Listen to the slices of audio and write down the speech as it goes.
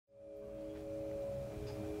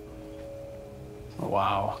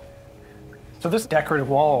Wow. So this decorative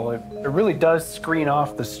wall, it really does screen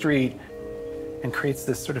off the street and creates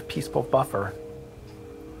this sort of peaceful buffer.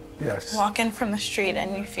 Yes. Walk in from the street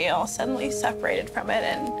and you feel suddenly separated from it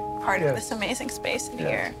and part of this amazing space in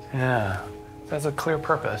here. Yeah, that's a clear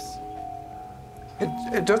purpose.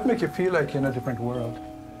 It does make you feel like you're in a different world.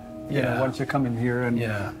 You know, once you come in here. And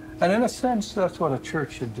in a sense, that's what a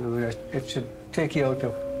church should do. It should take you out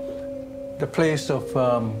of the place of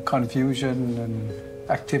confusion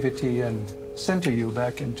and activity and center you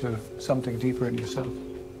back into something deeper in yourself.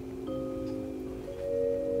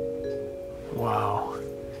 Wow.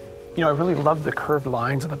 You know, I really love the curved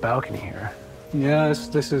lines of the balcony here. Yes,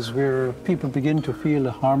 this is where people begin to feel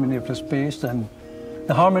the harmony of the space and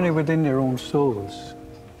the harmony within their own souls.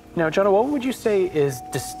 Now, Janna, what would you say is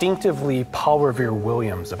distinctively Paul Revere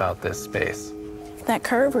Williams about this space? That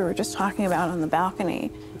curve we were just talking about on the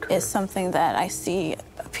balcony is something that I see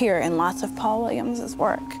appear in lots of Paul Williams's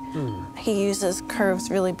work. He uses curves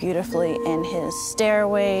really beautifully in his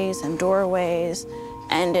stairways and doorways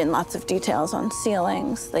and in lots of details on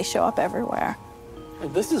ceilings. They show up everywhere.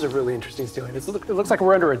 This is a really interesting ceiling. It looks like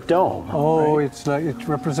we're under a dome. Oh, right? It's like it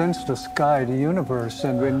represents the sky, the universe,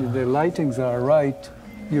 and when the lightings are right,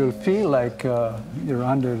 you'll feel like you're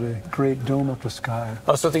under the great dome of the sky.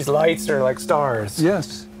 Oh, so these lights are like stars.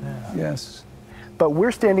 Yes, yes. But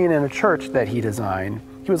we're standing in a church that he designed.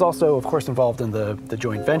 He was also, of course, involved in the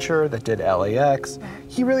joint venture that did LAX.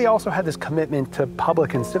 He really also had this commitment to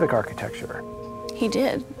public and civic architecture. He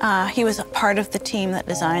did. He was a part of the team that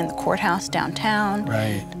designed the courthouse downtown.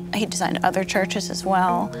 Right. He designed other churches as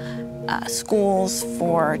well, schools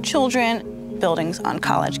for children, buildings on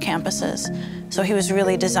college campuses. So he was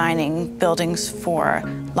really designing buildings for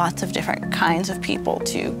lots of different kinds of people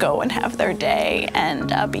to go and have their day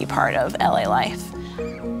and be part of LA life.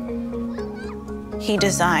 He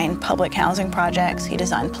designed public housing projects. He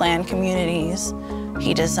designed planned communities.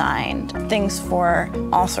 He designed things for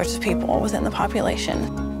all sorts of people within the population.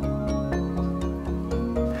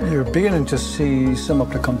 You're beginning to see some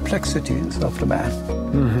of the complexities of the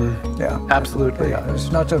man. Yeah, absolutely. Yeah,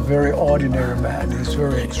 he's not a very ordinary man. He's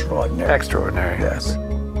very extraordinary. Extraordinary. Yes.